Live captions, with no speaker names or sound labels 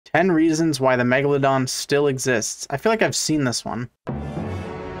10 reasons why the megalodon still exists. I feel like I've seen this one.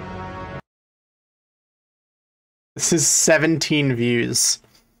 This is 17 views.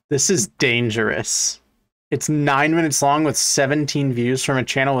 This is dangerous. It's 9 minutes long with 17 views from a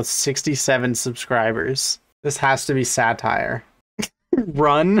channel with 67 subscribers. This has to be satire.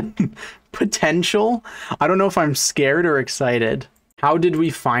 Run. Potential. I don't know if I'm scared or excited. How did we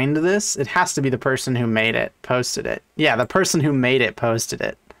find this? It has to be the person who made it, posted it. Yeah, the person who made it posted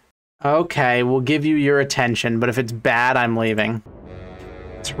it. Okay, we'll give you your attention, but if it's bad, I'm leaving.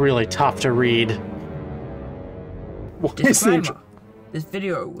 It's really tough to read. Disclaimer. This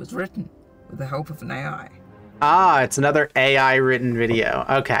video was written with the help of an AI. Ah, it's another AI written video.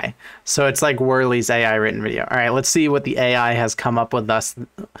 Okay, so it's like Whirly's AI written video. All right, let's see what the AI has come up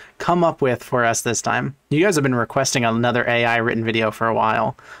with for us this time. You guys have been requesting another AI written video for a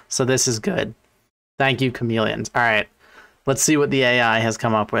while, so this is good. Thank you, chameleons. All right, let's see what the AI has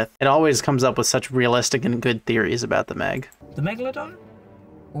come up with. It always comes up with such realistic and good theories about the Meg. The megalodon,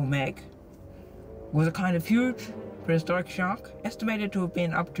 or Meg, was a kind of huge prehistoric shark, estimated to have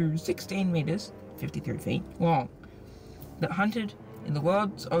been up to 16 meters, 53 feet long, that hunted in the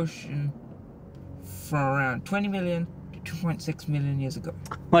world's ocean for around 20 million to 2.6 million years ago.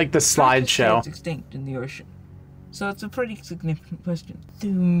 Like the slideshow. It's extinct in the ocean. So it's a pretty significant question. The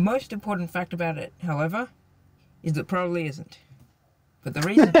most important fact about it, however, is that it probably isn't. But the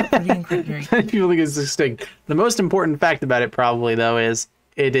reason it's pretty incorrect. People think it's extinct. The most important fact about it probably, though, is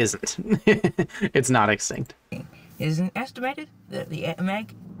it isn't. It's not extinct. It is estimated that the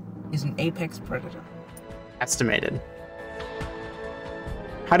Meg is an apex predator. Estimated.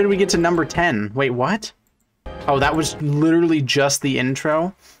 How did we get to number 10? Wait, what? Oh, that was literally just the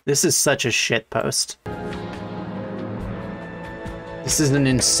intro? This is such a shit post. This is an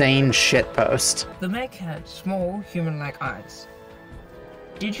insane shit post. The Meg had small, human-like eyes.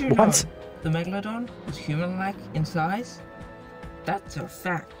 Did you know the megalodon was human-like in size? That's a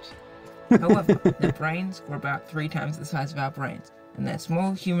fact. However, their brains were about 3 times the size of our brains, and their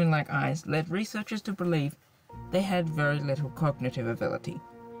small human-like eyes led researchers to believe they had very little cognitive ability.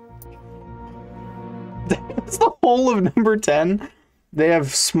 That's the whole of number 10. They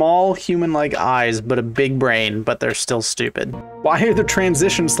have small human-like eyes, but a big brain, but they're still stupid. Why are the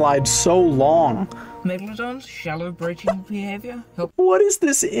transition slides so long? Megalodon's shallow breaching behavior helped. What is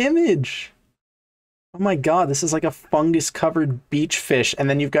this image? Oh my god, this is like a fungus-covered beach fish, and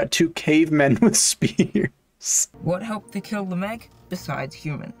then you've got 2 cavemen with spears. What helped to kill the Meg besides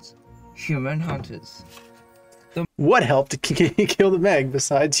humans? Human hunters. What helped to kill the Meg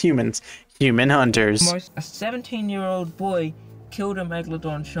besides humans? Human hunters. A 17-year-old boy killed a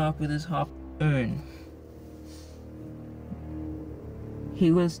megalodon shark with his harpoon.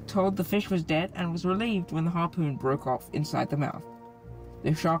 He was told the fish was dead and was relieved when the harpoon broke off inside the mouth.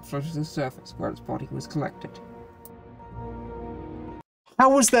 The shark floated to the surface where its body was collected.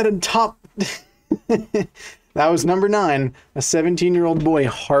 How was that in top? That was number 9. A 17-year-old boy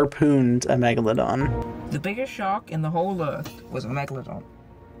harpooned a megalodon. The biggest shark in the whole earth was a megalodon.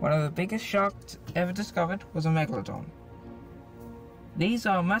 One of the biggest sharks ever discovered was a megalodon. These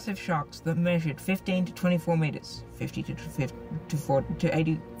are massive sharks that measured 15 to 24 meters, 50 to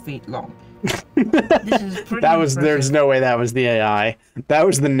 80 feet long. This is pretty impressive. There's no way that was the AI. That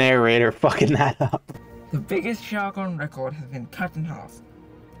was the narrator fucking that up. The biggest shark on record has been cut in half,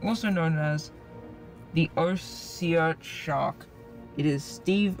 also known as the Oceot shark. It is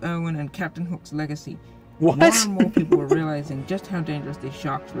Steve Irwin and Captain Hook's legacy. What? More and more people are realizing just how dangerous these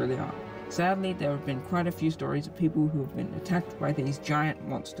sharks really are. Sadly, there have been quite a few stories of people who have been attacked by these giant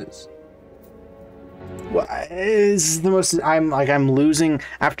monsters. Well, this is the most. I'm losing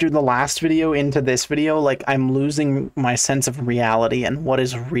after the last video into this video. Like, I'm losing my sense of reality and what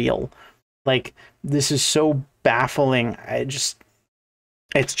is real. Like, this is so baffling. It's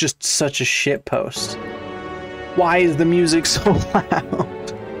just such a shit post. Why is the music so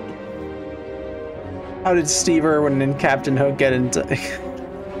loud? How did Steve Irwin and Captain Hook get into?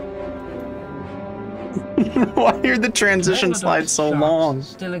 Why are the transition slides so long?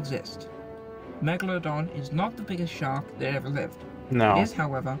 Still exist. Megalodon is not the biggest shark that ever lived. No. It is,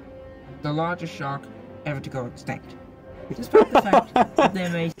 however, the largest shark ever to go extinct. Despite the fact that there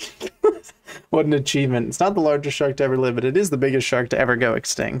may... What an achievement. It's not the largest shark to ever live, but it is the biggest shark to ever go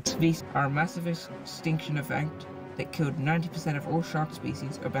extinct. These are a massive extinction event that killed 90% of all shark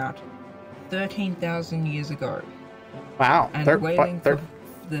species about 13,000 years ago. Wow. And whaling for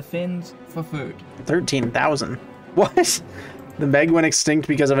the fins for food. 13,000? What? The Meg went extinct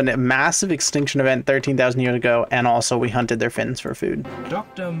because of a massive extinction event 13,000 years ago, and also we hunted their fins for food.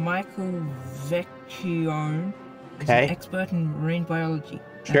 Dr. Michael Vecchione is an expert in marine biology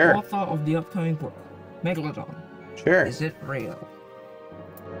and author of the upcoming book, Megalodon. Sure. Is it real?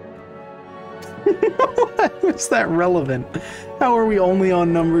 How is that relevant? How are we only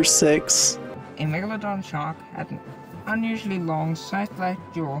on number 6? A megalodon shark had an unusually long, scythe-like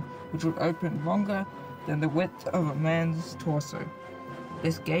jaw which would open longer than the width of a man's torso.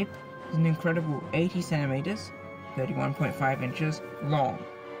 This gape is an incredible 80 centimeters, 31.5 inches long.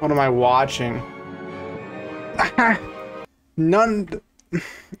 What am I watching? None.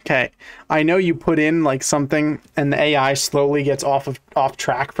 Okay, I know you put in like something and the AI slowly gets off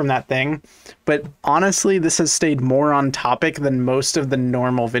track from that thing, but honestly, this has stayed more on topic than most of the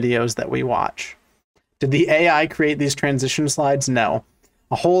normal videos that we watch. Did the AI create these transition slides? No.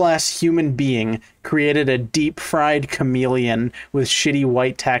 A whole ass human being created a deep fried chameleon with shitty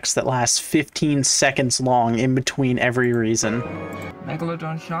white text that lasts 15 seconds long in between every reason.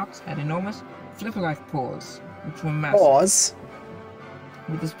 Megalodon sharks had enormous flipper-like paws, which were massive. Paws?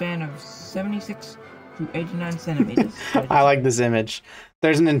 With a span of 76 to 89 centimeters. I like this image.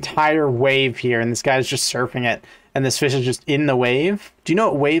 There's an entire wave here, and this guy's just surfing it, and this fish is just in the wave. Do you know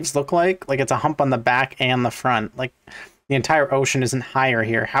what waves look like? Like it's a hump on the back and the front. Like the entire ocean isn't higher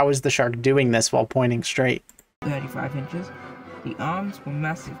here. How is the shark doing this while pointing straight? 35 inches. The arms were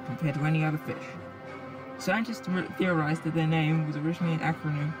massive compared to any other fish. Scientists theorized that their name was originally an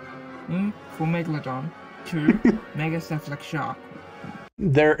acronym for Megalodon to megacephalic shark.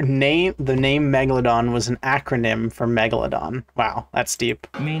 The name Megalodon was an acronym for Megalodon. Wow, that's deep.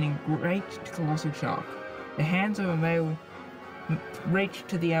 Meaning great colossal shark. The hands of a male reached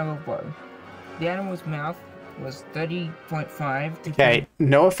to the elbow. The animal's mouth was 30.5 to... Okay,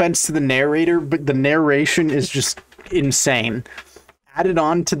 no offense to the narrator, but the narration is just insane. Added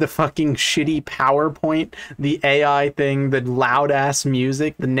on to the fucking shitty PowerPoint, the AI thing, the loud-ass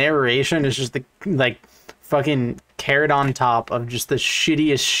music, the narration is just the, like, fucking carrot on top of just the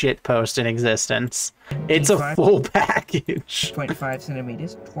shittiest shit post in existence. It's a full package. 0.5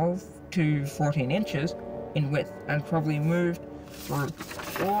 centimeters, 12 to 14 inches in width, and probably moved for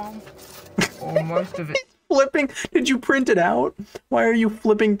all or most of it. Flipping? Did you print it out? Why are you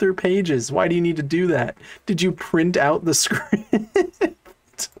flipping through pages? Why do you need to do that? Did you print out the script?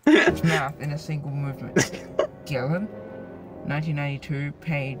 Mouth in a single movement. Gillen, 1992,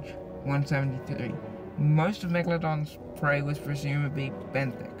 page 173. Most of Megalodon's prey was presumably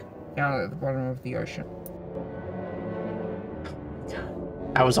benthic, down at the bottom of the ocean.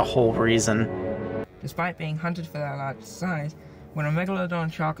 That was a whole reason. Despite being hunted for their large size, when a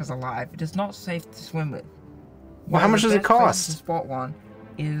Megalodon shark is alive, it is not safe to swim with. Well, how much does it cost? To spot one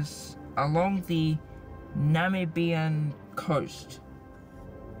is along the Namibian coast.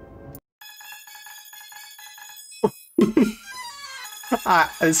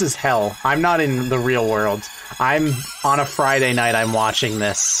 This is hell. I'm not in the real world. I'm on a Friday night. I'm watching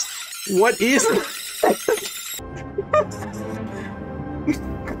this. What is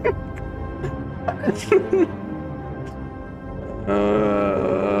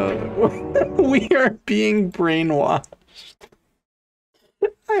we are being brainwashed.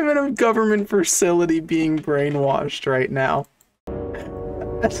 I'm in a government facility being brainwashed right now.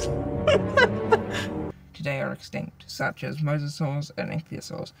 Today are extinct, such as mosasaurs and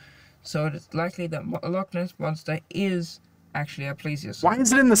ichthyosaurs. So it is likely that Loch Ness Monster is actually a plesiosaur. Why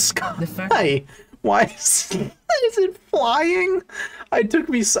is it in the sky? Why is it flying?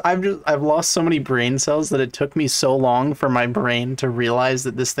 I've lost so many brain cells that it took me so long for my brain to realize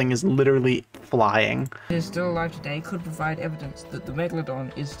that this thing is literally flying. It is still alive today could provide evidence that the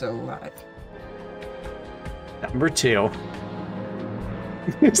Megalodon is still alive. Number 2.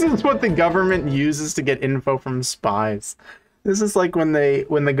 This is what the government uses to get info from spies. This is like when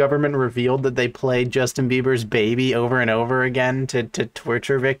the government revealed that they played Justin Bieber's Baby over and over again to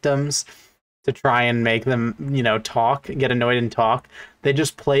torture victims, to try and make them, you know, get annoyed and talk. They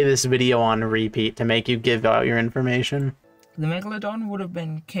just play this video on repeat to make you give out your information. The Megalodon would have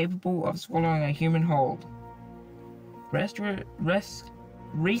been capable of swallowing a human whole.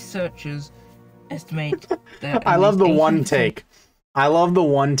 Researchers estimate that... I love the one take. I love the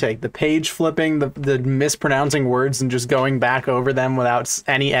one take. The page flipping, the mispronouncing words and just going back over them without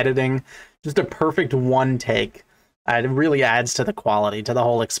any editing. Just a perfect one take. It really adds to the quality, to the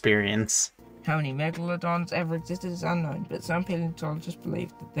whole experience. How many megalodons ever existed is unknown, but some paleontologists believe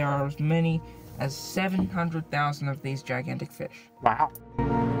that there are as many as 700,000 of these gigantic fish. Wow.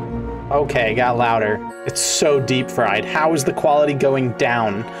 Okay, got louder. It's so deep fried. How is the quality going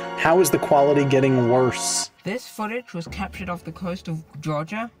down? How is the quality getting worse? This footage was captured off the coast of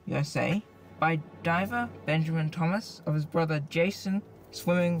Georgia, USA, by diver Benjamin Thomas of his brother Jason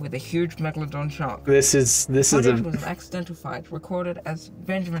swimming with a huge megalodon shark. This is Footage a was an accidental fight recorded as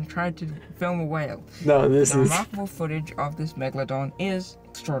Benjamin tried to film a whale. no. The This is remarkable footage of this megalodon is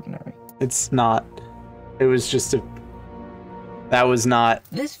extraordinary. it's not. It was just a. That was not.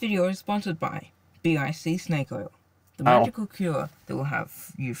 This video is sponsored by BIC Snake Oil, the Oh. magical cure that will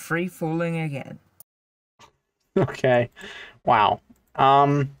have you free falling again. Okay. Wow.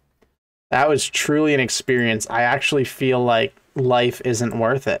 That was truly an experience. I actually feel like life isn't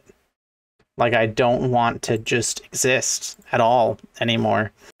worth it. Like I don't want to just exist at all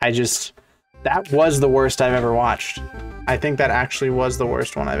anymore. That was the worst I've ever watched. I think that actually was the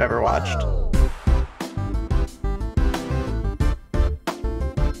worst one I've ever watched.